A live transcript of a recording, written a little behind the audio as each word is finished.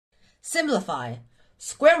Simplify.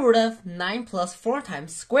 Square root of 9 plus 4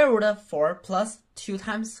 times square root of 4 plus 2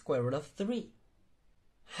 times square root of 3.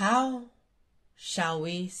 How shall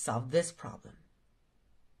we solve this problem?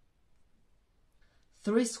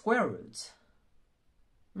 3 square roots.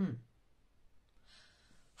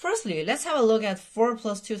 Firstly, let's have a look at 4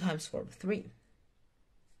 plus 2 times square root of 3.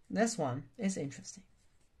 This one is interesting.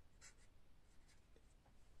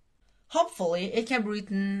 Hopefully, it can be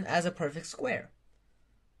written as a perfect square.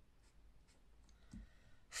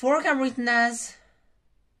 4 can be written as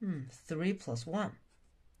 3 plus 1.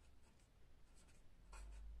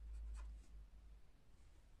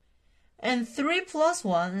 And 3 plus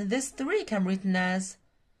 1, this 3 can be written as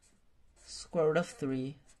square root of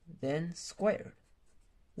 3, then squared.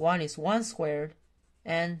 1 is 1 squared,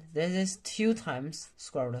 and this is 2 times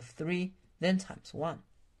square root of 3, then times 1.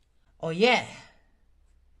 Oh yeah!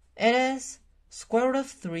 It is square root of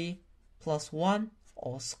 3 plus 1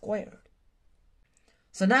 all squared.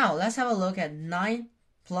 So now let's have a look at 9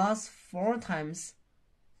 plus 4 times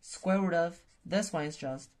square root of, this one is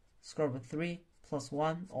just square root of 3 plus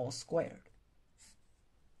 1 all squared.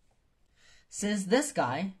 Since this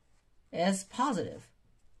guy is positive,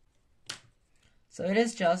 so it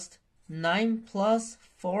is just 9 plus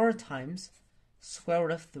 4 times square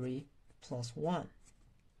root of 3 plus 1.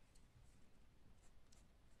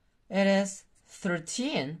 It is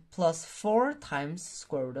 13 plus 4 times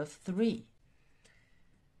square root of 3.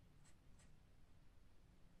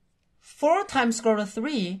 4 times square root of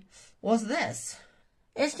 3 was this.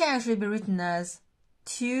 It can actually be written as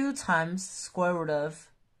 2 times square root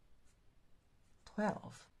of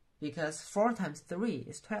 12, because 4 times 3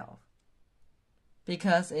 is 12.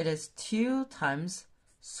 Because it is 2 times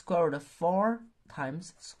square root of 4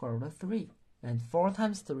 times square root of 3, and 4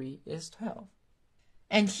 times 3 is 12.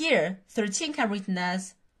 And here, 13 can be written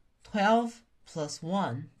as 12 plus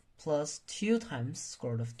 1 plus 2 times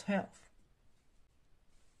square root of 12.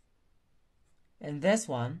 And this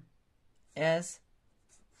one is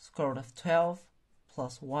square root of 12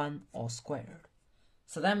 plus 1 all squared.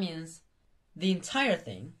 So that means the entire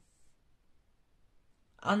thing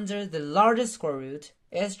under the largest square root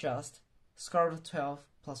is just square root of 12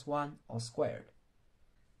 plus 1 all squared.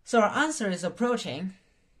 So our answer is approaching.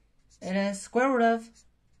 It is square root of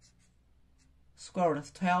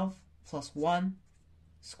 12 plus 1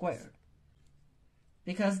 squared.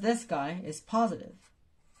 Because this guy is positive.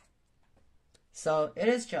 So it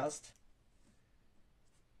is just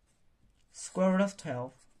square root of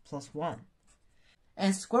 12 plus 1.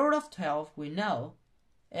 And square root of 12, we know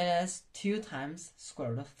it is 2 times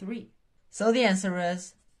square root of 3. So the answer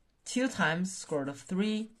is 2 times square root of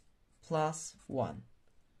 3 plus 1.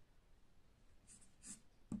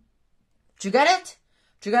 Did you get it?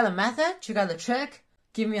 Did you get the method? Did you get the trick?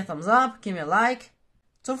 Give me a thumbs up, give me a like.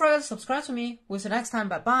 Don't forget to subscribe to me. We'll see you next time.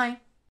 Bye-bye.